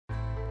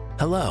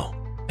Hello,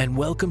 and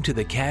welcome to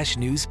the Cash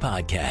News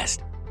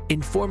Podcast.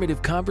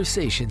 Informative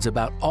conversations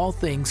about all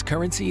things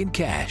currency and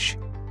cash.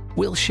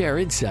 We'll share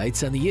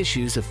insights on the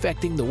issues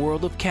affecting the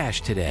world of cash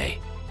today,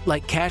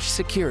 like cash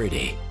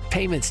security,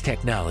 payments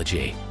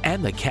technology,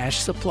 and the cash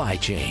supply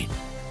chain.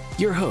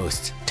 Your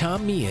hosts,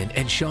 Tom Meehan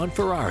and Sean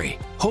Ferrari,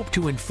 hope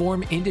to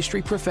inform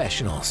industry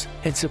professionals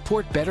and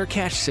support better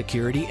cash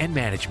security and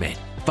management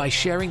by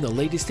sharing the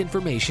latest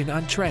information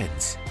on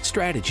trends,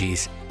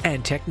 strategies,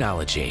 and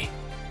technology.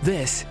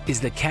 This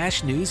is the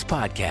Cash News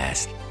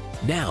Podcast.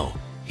 Now,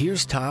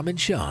 here's Tom and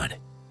Sean.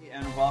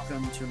 And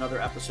welcome to another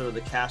episode of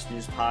the Cash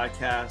News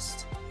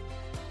Podcast.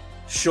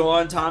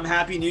 Sean, Tom,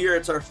 Happy New Year.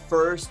 It's our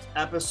first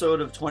episode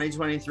of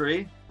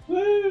 2023.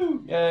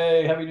 Woo!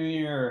 Yay! Happy New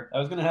Year. I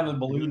was going to have a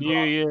balloon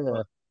New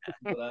Year.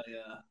 but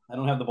I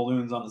don't have the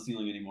balloons on the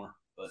ceiling anymore.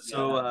 But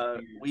so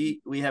we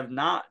have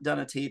not done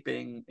a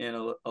taping in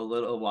a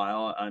little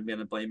while. I'm going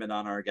to blame it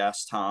on our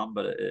guest, Tom,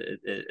 but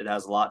it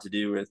has a lot to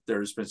do with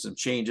there's been some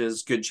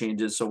changes, good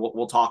changes. So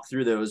we'll talk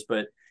through those.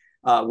 But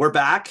we're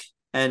back,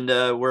 and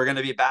we're going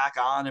to be back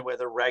on with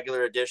a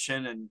regular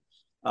edition.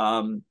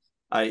 And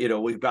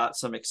we've got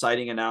some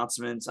exciting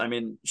announcements. I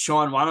mean,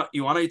 Sean, why don't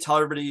you tell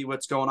everybody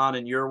what's going on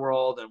in your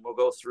world, and we'll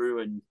go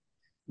through. And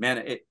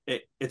man,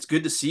 it's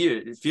good to see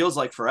you. It feels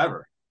like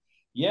forever.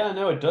 Yeah,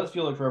 no, it does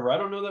feel like forever. I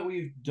don't know that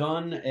we've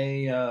done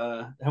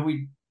have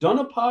we done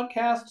a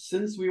podcast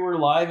since we were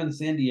live in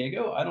San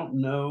Diego? I don't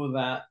know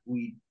that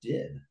we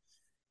did.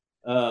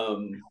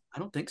 I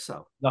don't think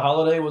so. The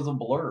holiday was a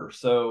blur,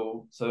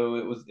 so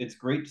it's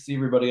great to see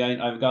everybody.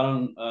 I've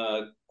gotten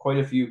quite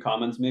a few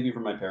comments, maybe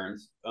from my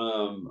parents,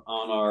 on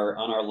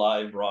our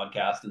live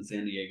broadcast in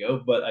San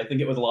Diego, but I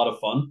think it was a lot of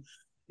fun.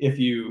 If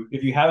you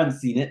haven't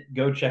seen it,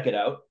 go check it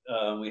out.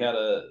 We had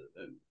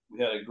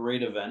a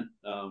great event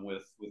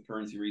with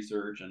Currency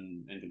Research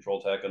and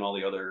Control Tech and all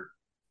the other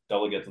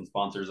delegates and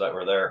sponsors that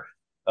were there.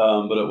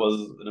 But it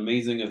was an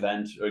amazing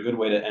event, a good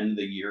way to end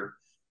the year,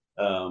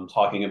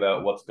 talking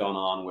about what's going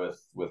on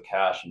with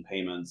cash and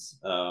payments.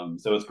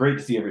 So it's great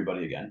to see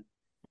everybody again.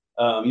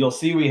 You'll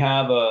see we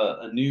have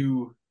a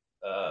new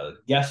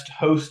guest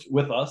host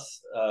with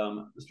us,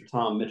 Mr.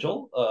 Tom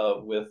Mitchell,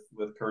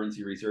 with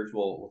Currency Research.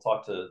 We'll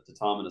talk to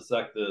Tom in a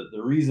sec.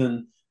 The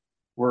reason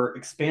we're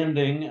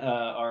expanding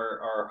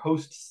our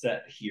host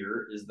set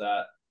here is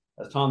that,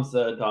 as Tom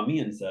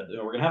Meehan said,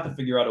 we're going to have to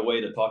figure out a way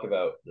to talk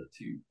about the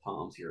two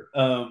Toms here.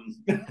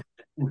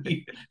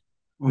 We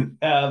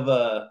have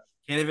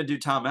can't even do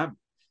Tom M.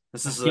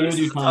 This is can't even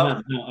do Tom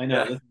M. No, I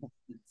know. Yeah.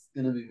 It's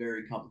going to be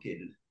very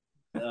complicated.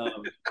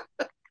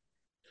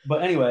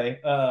 But anyway,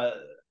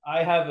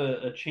 I have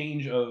a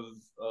change of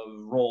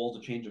roles,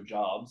 a change of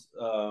jobs.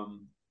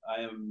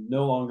 I am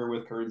no longer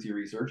with Currency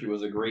Research. It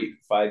was a great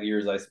 5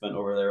 years I spent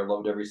over there.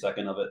 Loved every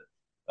second of it.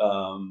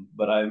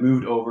 But I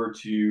moved over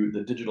to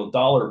the Digital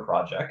Dollar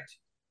Project.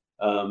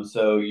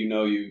 So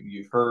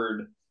you've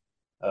heard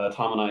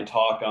Tom and I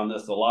talk on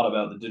this a lot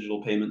about the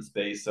digital payment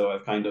space. So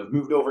I've kind of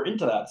moved over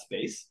into that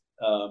space,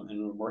 and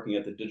I'm working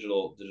at the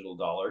digital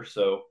dollar.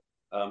 So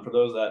for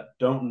those that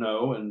don't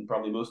know, and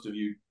probably most of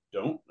you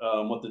don't,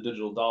 what the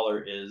Digital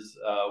Dollar is,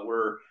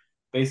 we're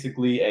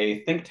basically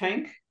a think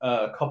tank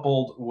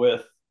coupled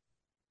with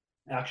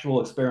actual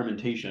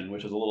experimentation,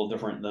 which is a little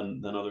different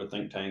than other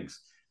think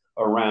tanks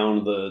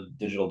around the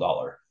digital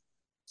dollar.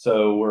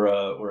 So we're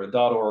a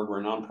 .org,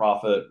 we're a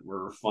nonprofit,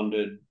 we're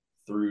funded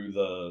through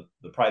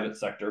the private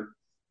sector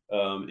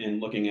in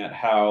looking at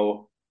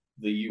how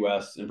the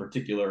US in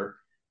particular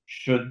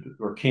should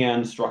or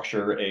can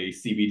structure a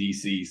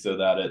CBDC so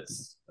that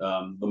it's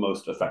the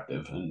most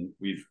effective. And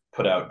we've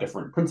put out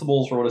different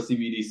principles for what a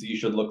CBDC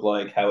should look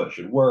like, how it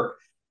should work.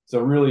 So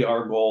really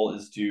our goal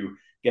is to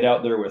get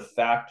out there with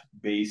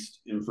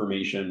fact-based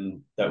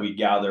information that we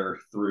gather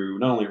through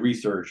not only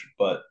research,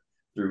 but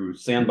through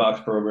sandbox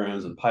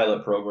programs and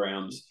pilot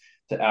programs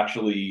to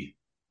actually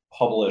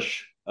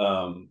publish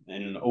in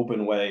an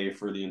open way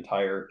for the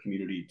entire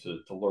community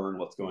to learn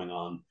what's going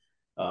on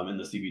in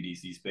the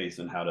CBDC space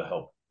and how to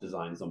help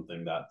design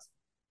something that's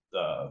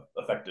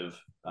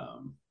effective.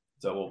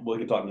 So we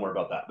can talk more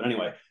about that. But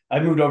anyway, I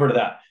moved over to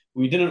that.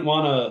 I didn't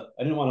want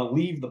to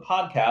leave the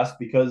podcast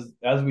because,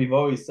 as we've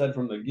always said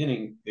from the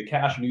beginning, the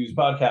Cash News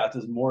Podcast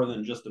is more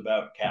than just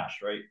about cash,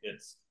 right?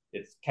 It's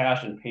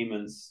cash and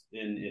payments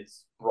in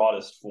its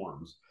broadest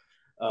forms.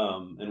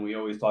 And we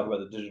always talk about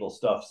the digital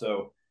stuff.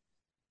 So,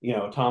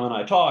 Tom and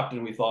I talked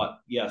and we thought,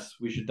 yes,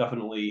 we should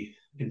definitely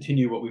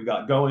continue what we've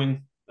got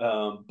going.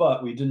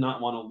 But we did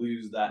not want to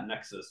lose that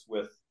nexus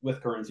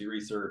with Currency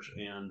Research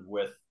and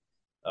with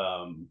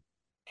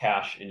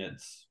cash in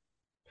its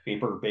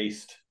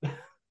paper-based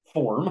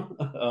form,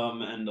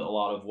 and a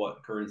lot of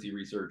what Currency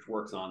Research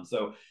works on.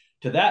 So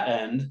to that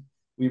end,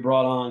 we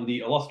brought on the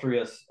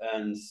illustrious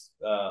and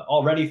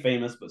already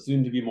famous, but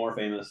soon to be more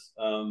famous,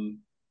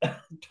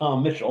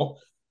 Tom Mitchell.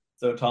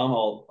 So Tom,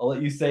 I'll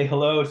let you say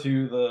hello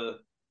to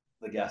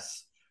the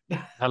guests.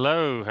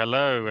 Hello,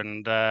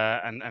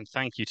 and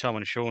thank you, Tom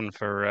and Sean,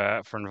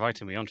 for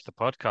inviting me onto the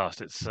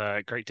podcast. It's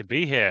great to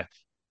be here.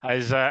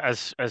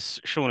 As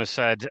Sean has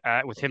said,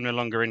 with him no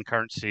longer in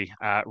currency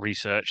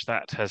research,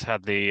 that has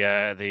had the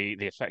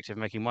effect of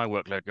making my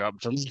workload go up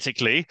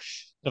dramatically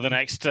for the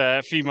next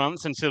few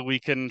months until we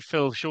can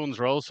fill Sean's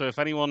role. So if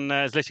anyone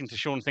is listening to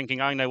Sean thinking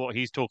I know what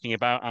he's talking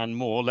about and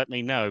more, let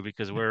me know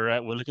because we're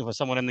looking for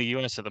someone in the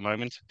US at the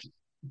moment.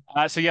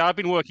 So yeah, I've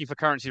been working for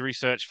currency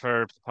research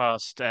for the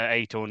past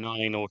 8 or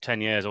 9 or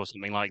 10 years or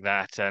something like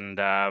that,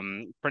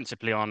 and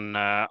principally on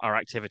our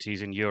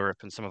activities in Europe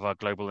and some of our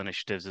global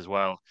initiatives as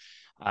well.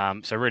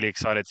 So really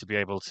excited to be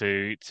able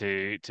to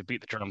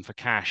beat the drum for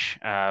cash,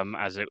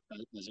 as it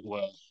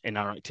were, in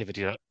our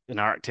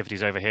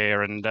activities over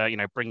here, and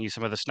bring you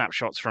some of the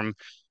snapshots from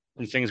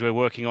things we're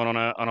working on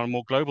a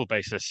more global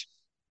basis.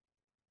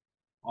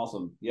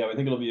 Awesome. Yeah, I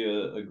think it'll be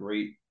a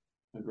great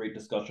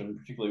discussion,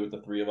 particularly with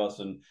the three of us.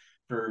 And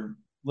for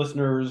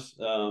listeners,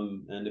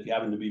 and if you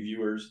happen to be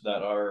viewers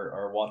that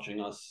are watching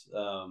us,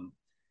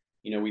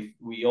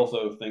 we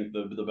also think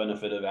the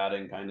benefit of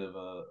adding kind of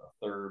a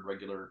third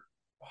regular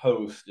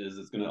host is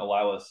it's going to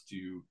allow us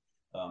to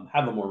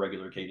have a more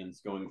regular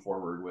cadence going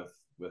forward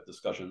with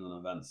discussions and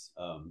events.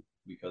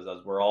 Because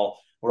as we're all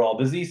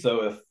busy,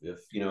 so if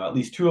at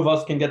least two of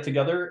us can get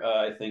together,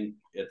 I think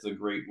it's a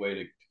great way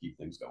to keep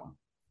things going.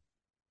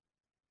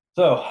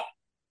 So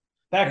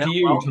back to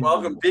you.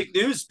 Welcome. Big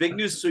news.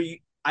 So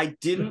I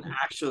didn't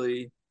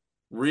actually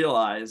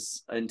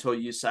realize until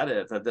you said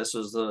it that this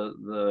was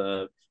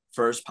the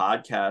first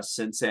podcast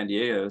since San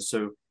Diego.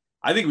 So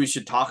I think we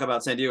should talk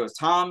about San Diego.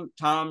 Tom,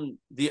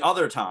 the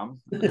other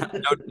Tom,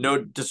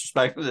 no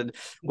disrespect,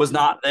 was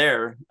not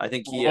there. I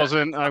think he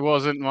I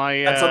wasn't. My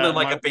had something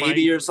like a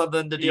baby or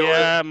something to deal with.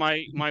 Yeah,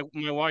 my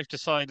wife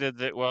decided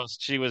that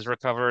whilst she was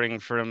recovering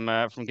from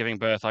giving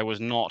birth, I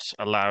was not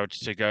allowed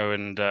to go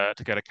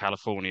to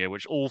California.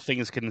 Which, all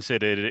things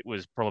considered, it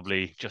was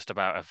probably just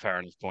about a fair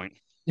enough point.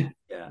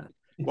 Yeah.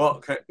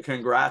 Well,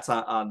 congrats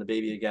on the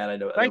baby again. I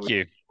know. Thank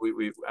you.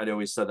 I know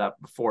we said that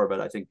before, but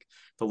I think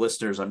the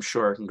listeners, I'm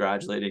sure, are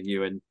congratulating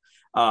you. And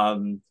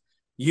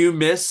you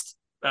missed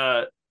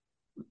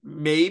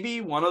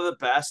maybe one of the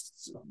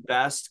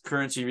best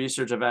currency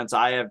research events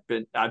I've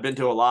been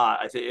to a lot.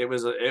 I think it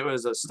was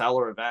a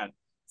stellar event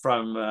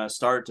from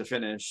start to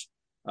finish.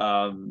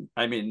 I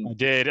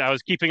did. I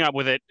was keeping up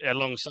with it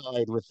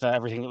alongside with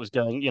everything that was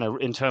going.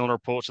 Internal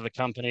reports of the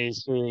company,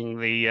 seeing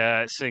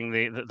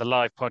the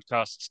live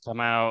podcasts come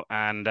out,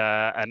 and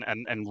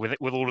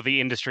with all of the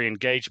industry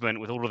engagement,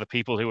 with all of the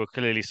people who were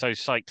clearly so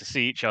psyched to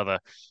see each other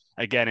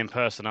again in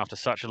person after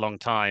such a long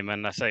time.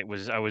 And I say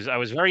I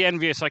was very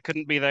envious I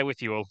couldn't be there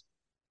with you all.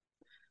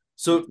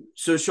 So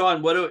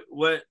Sean,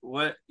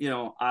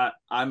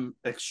 I'm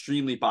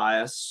extremely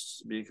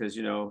biased because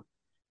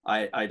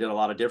I did a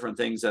lot of different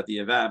things at the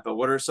event, but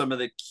what are some of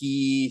the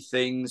key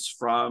things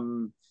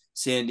from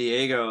San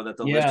Diego that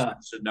the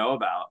listeners should know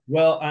about?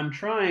 Well, I'm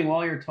trying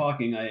while you're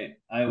talking.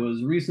 I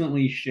was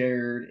recently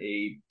shared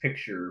a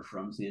picture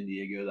from San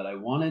Diego that I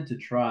wanted to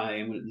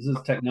try. This is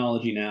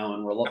technology now,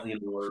 and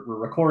we're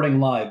recording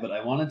live, but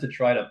I wanted to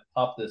try to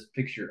pop this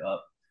picture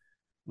up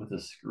with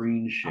a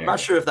screen share. I'm not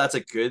sure if that's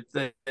a good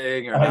thing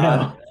or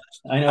not.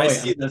 I know. I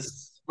see the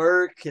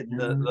smirk and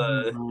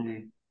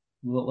the.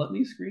 Will it let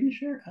me screen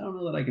share? I don't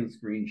know that I can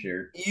screen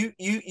share.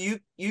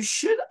 You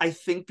should, I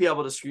think, be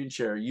able to screen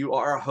share. You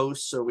are a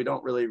host, so we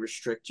don't really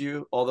restrict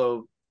you.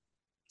 Although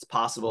it's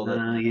possible that.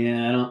 I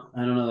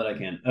don't know that I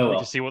can. Oh well.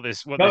 To see what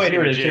this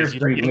here it is.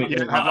 You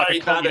don't have like a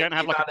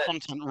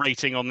content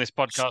rating on this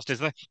podcast, is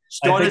there?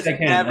 Sean has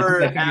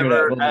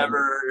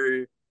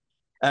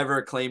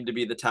ever claimed to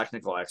be the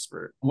technical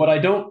expert. What I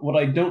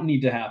don't need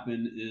to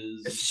happen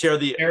is share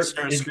a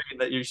screen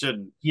that you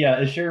shouldn't.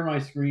 Yeah, share my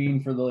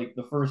screen for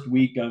the first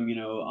week I'm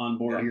on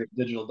board here at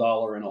Digital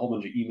Dollar, and a whole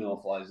bunch of email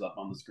flies up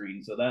on the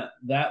screen. So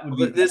that would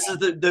be. This is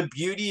the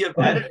beauty of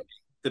editing.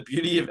 The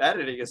beauty of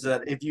editing is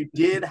that if you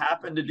did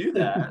happen to do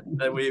that,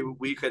 then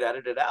we could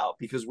edit it out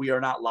because we are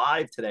not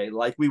live today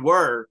like we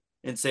were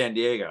in San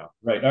Diego.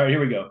 Right. All right. Here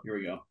we go.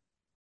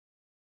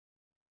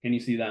 Can you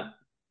see that?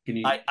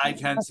 I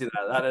can see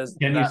that. That is.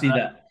 Can you see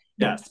that?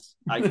 Yes,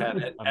 I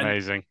can.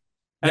 Amazing.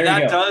 And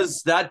that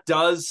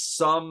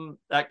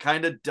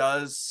kind of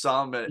does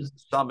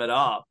sum it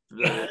up.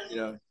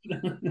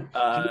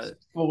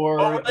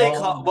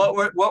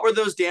 What were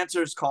those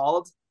dancers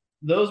called?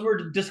 Those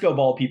were disco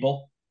ball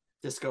people.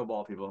 Disco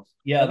ball people.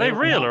 Yeah. Are they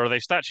real or are they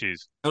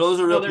statues? No, those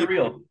are real. No, they're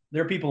real.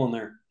 There are people in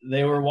there.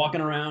 They were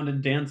walking around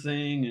and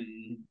dancing,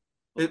 and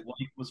the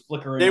light was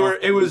flickering.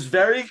 It was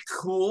very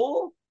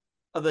cool.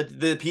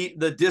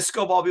 The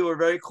disco ball people were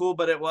very cool,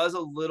 but it was a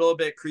little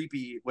bit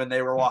creepy when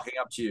they were walking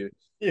up to you.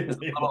 It was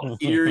a little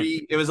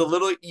eerie. It was a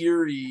little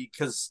eerie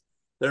because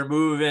they're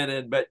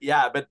moving but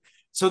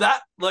so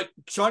that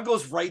Sean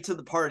goes right to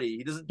the party.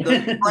 He doesn't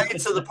right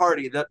to the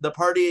party. The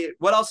party.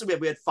 What else did we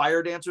have? We had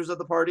fire dancers at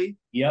the party.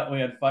 Yeah, we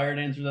had fire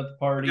dancers at the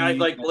party. The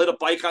guy lit a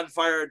bike on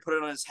fire and put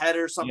it on his head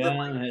or something.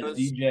 Yeah, it was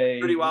DJ.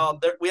 Pretty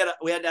wild.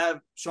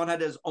 Sean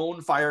had his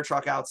own fire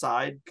truck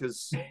outside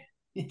because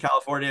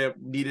California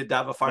needed to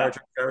have a fire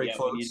truck very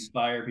close. We need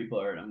fire. People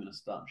are, I'm going to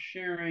stop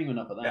sharing.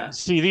 Enough of that. Yeah.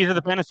 See, these are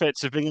the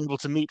benefits of being able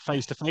to meet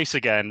face to face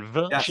again.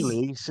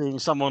 Virtually seeing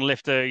someone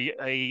lift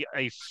a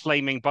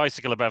flaming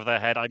bicycle above their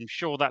head, I'm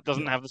sure that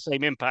doesn't have the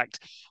same impact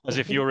as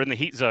if you're in the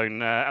heat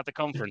zone at the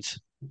conference.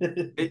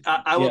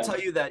 I will tell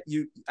you that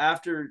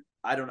after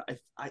I don't know,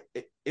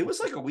 it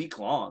was like a week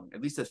long.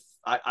 At least if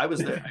I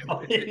was there.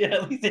 At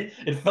least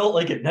it felt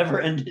like it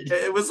never ended.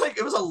 It was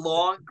a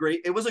long,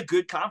 great. It was a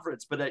good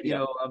conference, but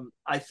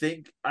I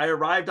think I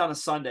arrived on a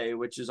Sunday,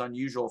 which is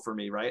unusual for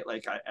me, right?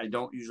 Like I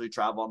don't usually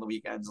travel on the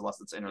weekends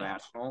unless it's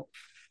international,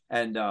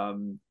 and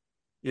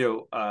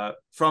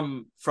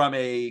from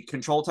a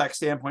control tech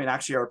standpoint,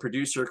 actually our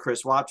producer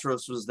Chris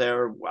Watros was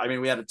there. I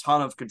mean, we had a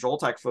ton of control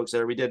tech folks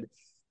there. We did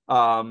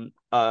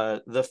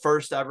the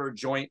first ever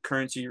joint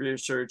currency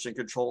research and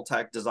control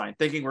tech design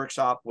thinking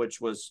workshop, which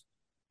was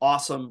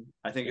awesome.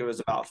 I think it was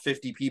about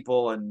 50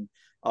 people and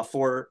a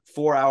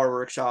 4-hour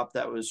workshop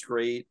that was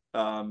great.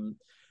 I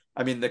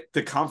mean,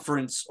 the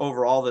conference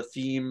overall, the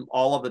theme,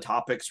 all of the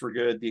topics were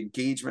good. The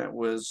engagement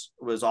was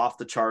off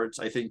the charts.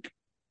 I think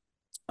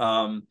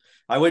when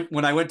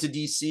I went to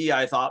DC,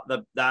 I thought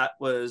that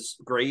was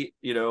great,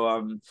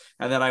 and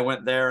then I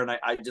went there and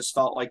I just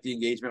felt like the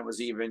engagement was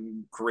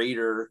even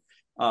greater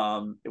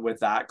with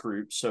that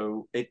group.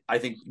 So I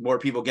think more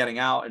people getting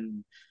out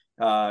and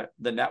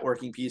the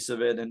networking piece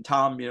of it. And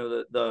Tom,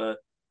 the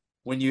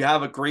when you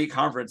have a great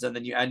conference and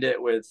then you end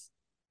it with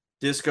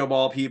disco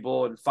ball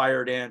people and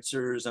fire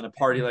dancers and a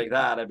party like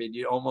that, I mean,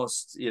 you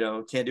almost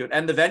can't do it.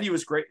 And the venue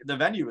was great. It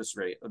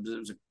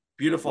was a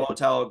beautiful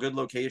hotel, good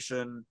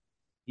location.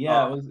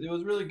 Yeah, it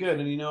was really good.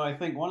 And I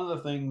think one of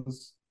the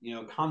things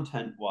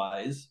content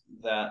wise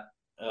that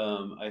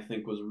I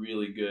think was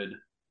really good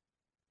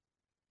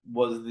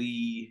was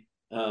we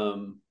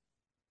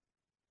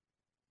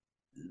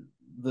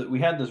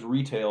had this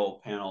retail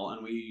panel,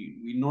 and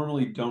we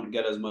normally don't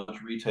get as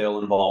much retail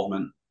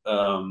involvement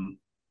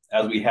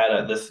as we had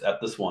at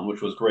this one,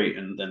 which was great.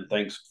 And then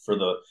thanks for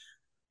the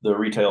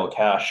Retail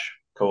Cash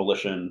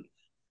Coalition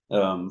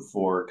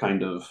for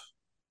kind of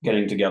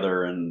getting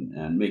together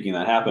and making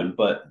that happen.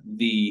 But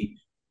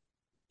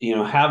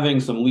having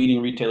some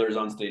leading retailers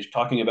on stage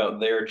talking about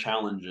their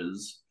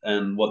challenges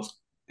and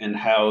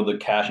how the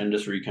cash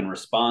industry can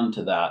respond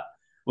to that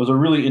was a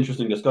really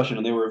interesting discussion.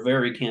 And they were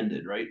very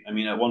candid, right? I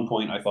mean, at one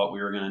point I thought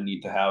we were going to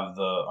need to have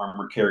the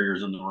armored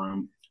carriers in the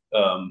room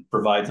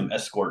provide some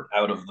escort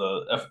out of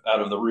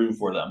the room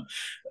for them.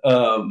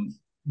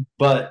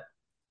 But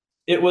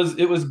it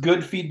was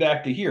good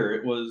feedback to hear.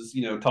 It was,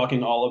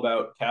 talking all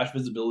about cash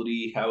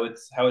visibility, how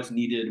it's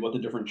needed, what the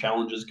different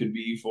challenges could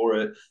be for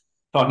it,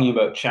 talking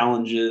about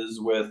challenges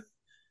with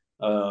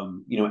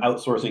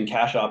outsourcing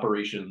cash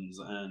operations,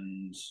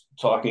 and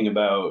talking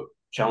about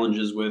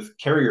challenges with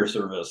carrier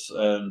service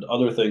and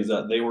other things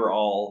that they were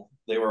all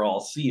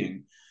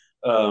seeing.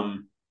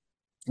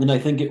 And I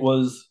think it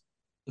was,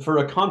 for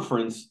a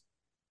conference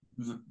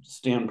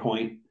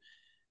standpoint,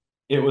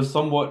 it was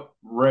somewhat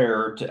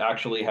rare to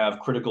actually have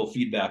critical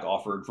feedback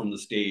offered from the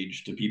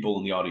stage to people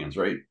in the audience,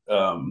 right?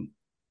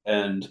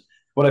 And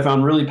what I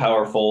found really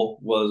powerful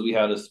was we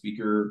had a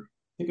speaker,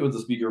 I think it was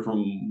a speaker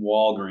from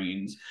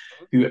Walgreens,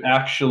 who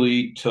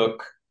actually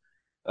took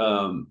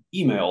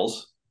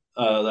emails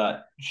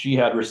that she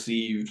had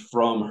received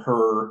from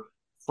her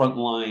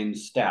frontline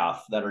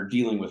staff that are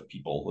dealing with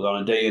people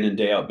on a day in and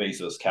day out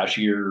basis,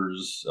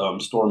 cashiers,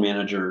 store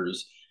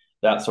managers,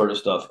 that sort of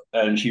stuff.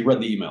 And she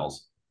read the emails.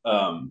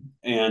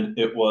 And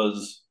it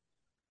was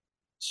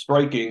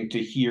striking to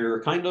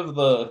hear kind of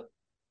the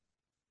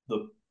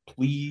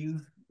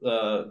pleas,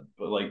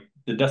 like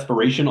the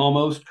desperation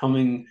almost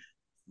coming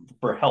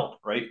for help,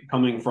 right?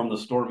 Coming from the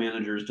store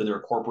managers to their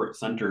corporate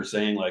center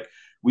saying, like,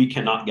 we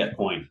cannot get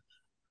coin.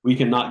 We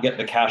cannot get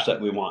the cash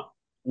that we want.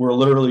 We're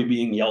literally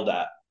being yelled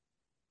at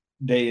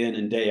day in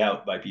and day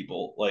out by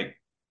people, like,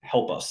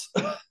 help us.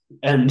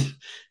 And,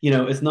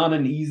 it's not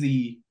an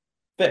easy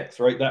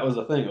fix, right? That was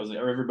the thing. It was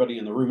everybody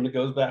in the room, and it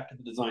goes back to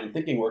the design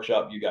thinking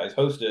workshop you guys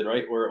hosted,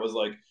 right? Where it was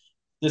like,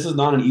 this is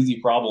not an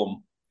easy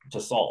problem to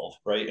solve,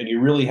 right? And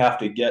you really have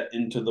to get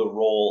into the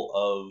role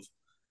of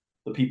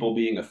the people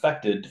being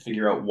affected to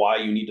figure out why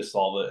you need to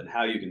solve it and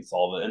how you can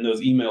solve it. And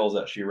those emails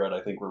that she read,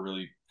 I think, were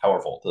really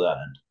powerful to that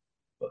end.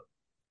 But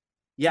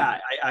yeah,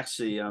 I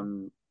actually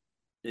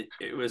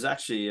it was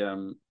actually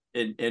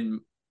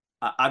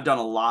I've done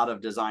a lot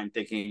of design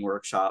thinking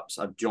workshops.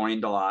 I've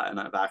joined a lot, and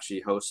I've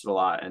actually hosted a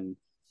lot, and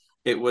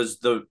it was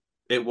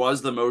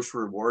the most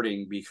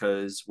rewarding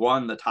because,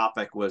 one, the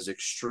topic was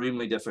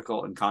extremely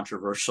difficult and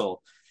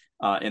controversial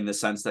in the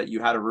sense that you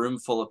had a room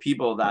full of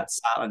people that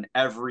sat on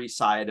every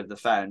side of the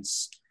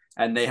fence,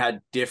 and they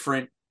had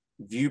different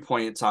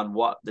viewpoints on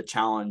what the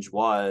challenge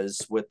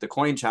was with the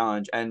coin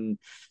challenge. And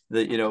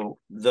the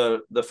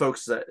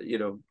folks that,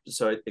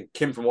 so I think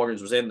Kim from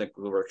Walgreens was in the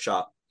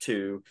workshop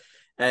too.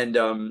 And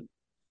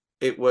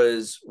it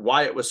was,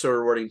 why it was so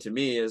rewarding to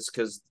me is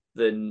because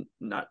then,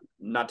 not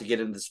to get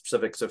into the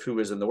specifics of who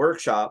was in the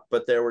workshop,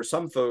 but there were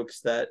some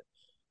folks that,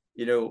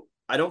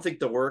 I don't think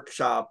the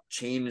workshop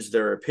changed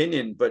their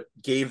opinion, but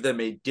gave them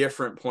a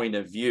different point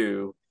of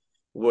view,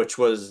 which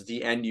was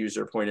the end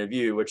user point of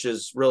view, which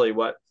is really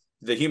what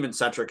the human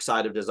centric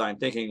side of design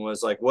thinking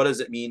was like. What does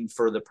it mean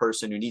for the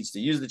person who needs to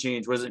use the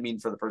change? What does it mean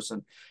for the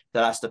person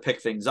that has to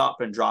pick things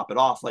up and drop it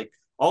off? Like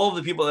all of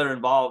the people that are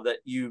involved, that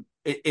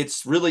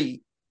it's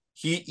really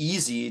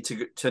easy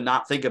to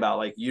not think about.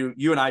 Like you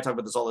and I talk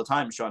about this all the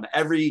time, Sean.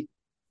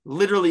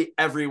 Literally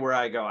everywhere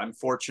I go, I'm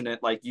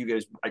fortunate, like you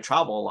guys, I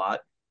travel a lot,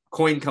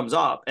 coin comes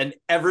up, and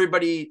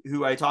everybody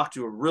who I talk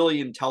to are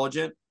really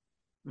intelligent,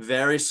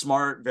 very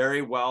smart,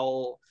 very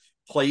well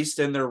placed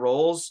in their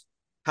roles,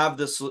 have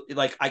this,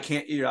 like, I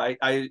can't,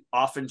 I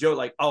often joke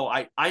like, oh,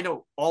 I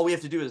know all we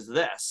have to do is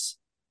this.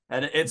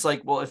 And it's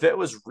like, well, if it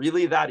was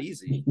really that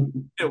easy,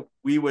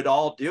 we would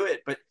all do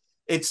it. But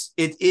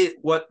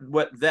what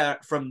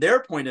that, from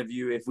their point of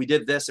view, if we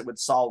did this, it would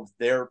solve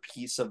their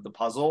piece of the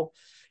puzzle.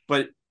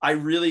 But I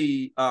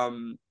really,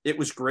 it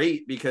was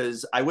great,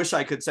 because I wish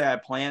I could say I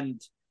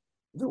planned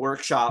the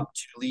workshop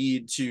to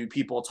lead to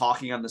people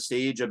talking on the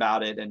stage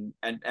about it. And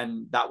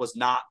that was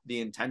not the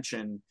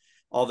intention.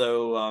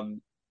 Although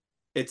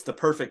it's the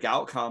perfect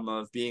outcome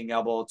of being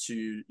able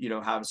to,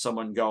 have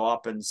someone go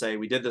up and say,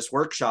 we did this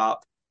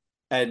workshop,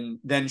 and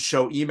then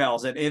show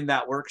emails. And in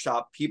that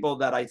workshop, people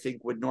that I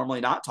think would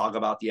normally not talk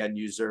about the end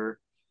user,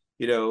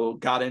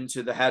 got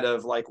into the head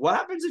of like, what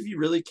happens if you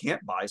really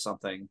can't buy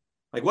something?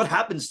 Like, what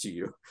happens to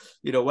you?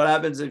 What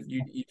happens if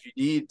you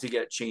need to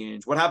get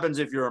change? What happens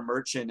if you're a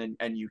merchant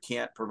and you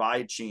can't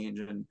provide change?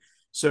 And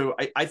so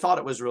I thought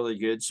it was really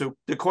good. So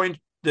the coin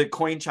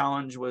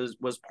challenge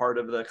was part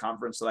of the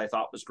conference that I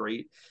thought was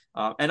great.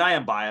 And I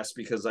am biased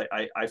because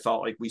I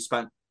felt like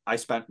I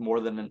spent more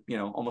than,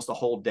 almost a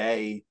whole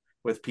day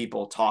with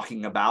people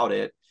talking about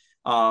it.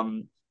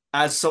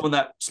 As someone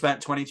that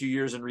spent 22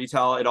 years in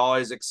retail, it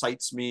always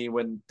excites me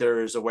when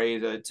there's a way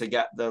to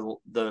get the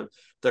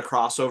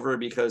crossover,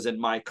 because in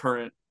my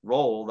current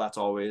role, that's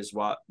always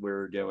what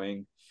we're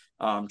doing.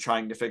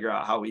 Trying to figure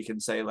out how we can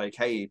say like,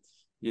 hey,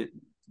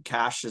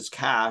 cash is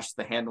cash.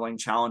 The handling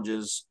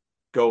challenges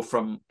go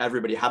from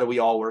everybody. How do we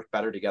all work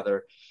better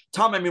together?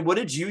 Tom, I mean, what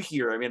did you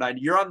hear? I mean,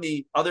 you're on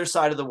the other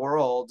side of the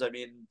world. I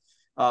mean,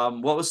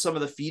 what was some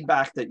of the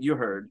feedback that you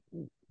heard?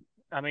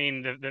 I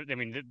mean,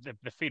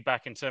 the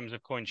feedback in terms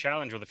of Coin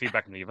Challenge, or the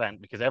feedback from the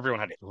event, because everyone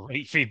had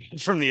great feedback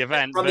from the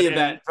event. From the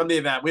event.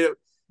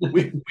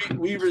 We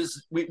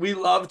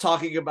love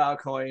talking about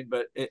coin,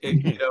 but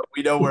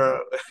we know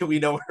where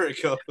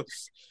it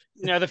goes.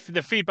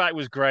 The feedback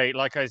was great.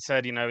 Like I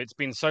said, it's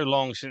been so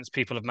long since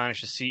people have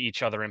managed to see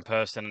each other in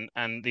person,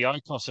 and the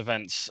ICOS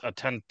events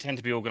tend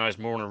to be organized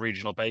more on a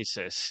regional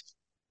basis.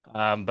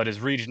 But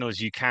as regional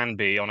as you can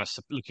be,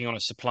 looking on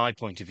a supply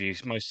point of view,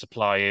 most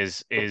supply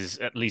is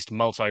at least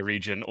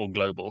multi-region or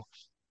global.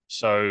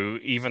 So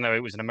even though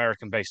it was an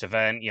American-based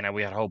event,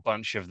 we had a whole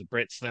bunch of the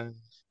Brits there.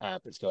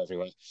 Brits go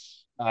everywhere.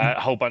 A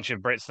whole bunch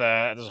of Brits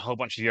there. There's a whole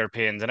bunch of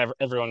Europeans, and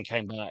everyone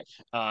came back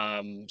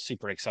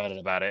super excited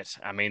about it.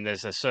 I mean,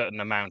 there's a certain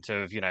amount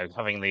of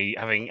having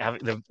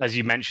the, as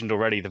you mentioned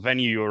already, the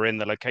venue you're in,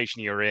 the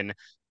location you're in.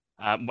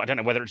 I don't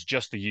know whether it's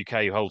just the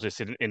UK who holds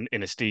this in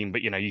esteem,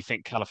 but you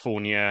think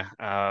California,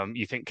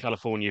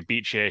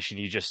 beachish, and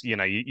you just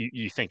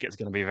you think it's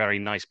going to be a very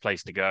nice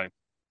place to go.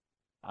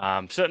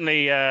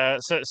 Certainly,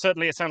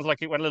 it sounds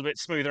like it went a little bit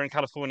smoother in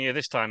California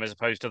this time as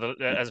opposed to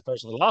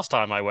the last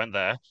time I went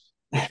there,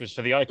 which was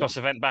for the ICOS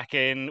event back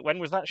in, when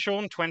was that,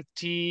 Sean?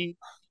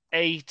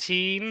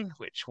 2018,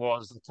 which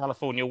was the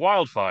California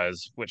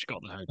wildfires, which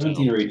got the hotel.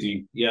 17 or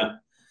 18, yeah.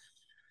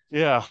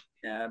 Yeah,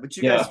 but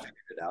you guys figured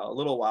it out. A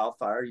little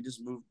wildfire. You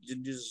just moved. You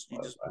just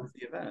moved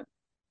the event.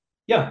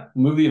 Yeah,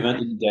 move the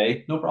event in a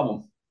day, no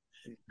problem.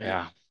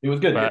 Yeah, it was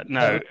good. But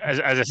no,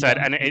 as I said,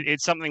 and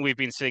it's something we've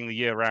been seeing the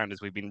year round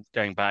as we've been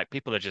going back.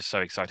 People are just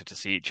so excited to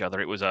see each other.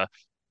 It was I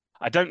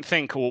don't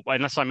think, or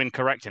unless I'm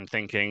incorrect in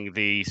thinking,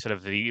 the sort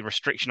of the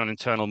restriction on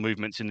internal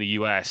movements in the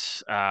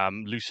US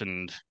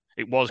loosened.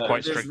 It was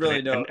quite strict,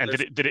 really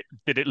did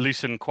it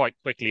loosen quite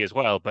quickly as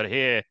well? But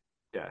here,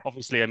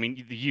 obviously, I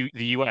mean,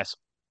 the US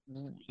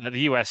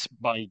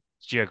by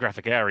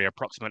geographic area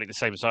approximately the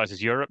same size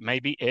as Europe,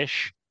 maybe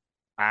ish.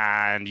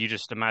 And you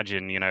just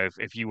imagine,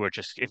 if you were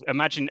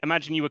imagine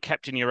you were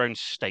kept in your own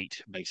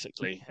state,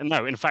 basically. And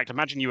no, in fact,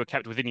 imagine you were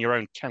kept within your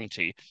own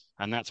county,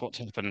 and that's what's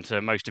happened to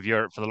most of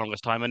Europe for the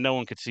longest time, and no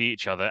one could see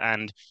each other.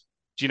 And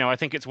I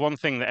think it's one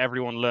thing that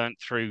everyone learned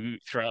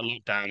throughout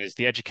lockdown is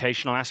the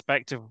educational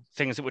aspect of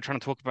things that we're trying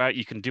to talk about.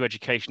 You can do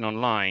education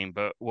online,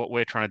 but what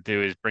we're trying to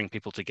do is bring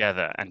people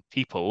together, and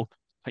people.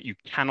 You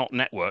cannot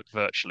network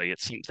virtually.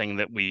 It's something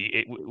that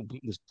it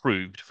was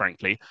proved,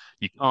 frankly.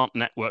 You can't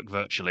network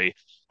virtually.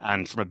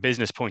 And from a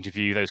business point of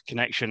view, those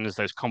connections,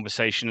 those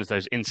conversations,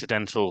 those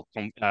incidental,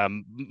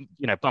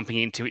 bumping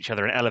into each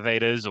other in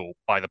elevators or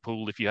by the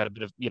pool, if you had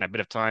a bit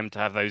of time to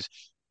have those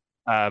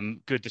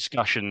good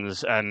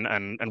discussions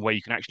and where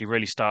you can actually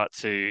really start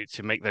to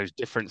make those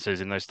differences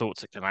in those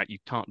thoughts that come out. You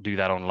can't do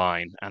that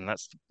online, and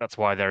that's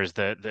why there is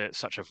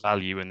such a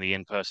value in the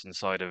in-person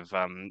side of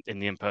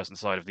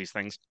these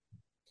things.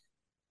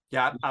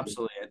 Yeah,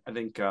 absolutely. I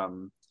think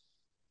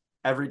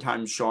every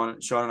time Sean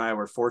and I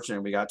were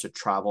fortunate, we got to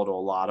travel to a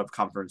lot of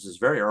conferences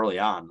very early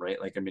on, right?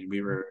 Like, I mean,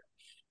 we were,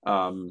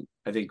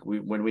 I think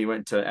when we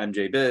went to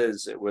MJ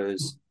Biz, it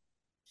was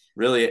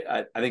really,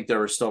 I think there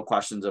were still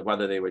questions of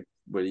whether they would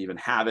even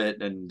have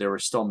it, and there were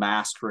still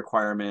mask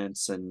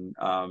requirements, and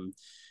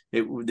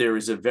there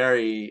was a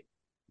very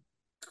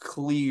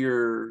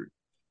clear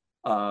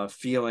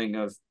feeling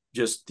of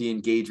just the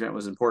engagement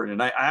was important.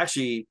 And I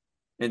actually,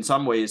 in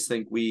some ways,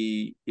 think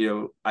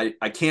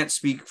I can't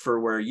speak for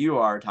where you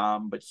are,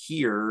 Tom, but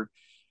here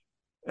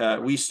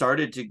we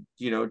started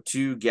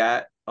to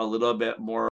get a little bit more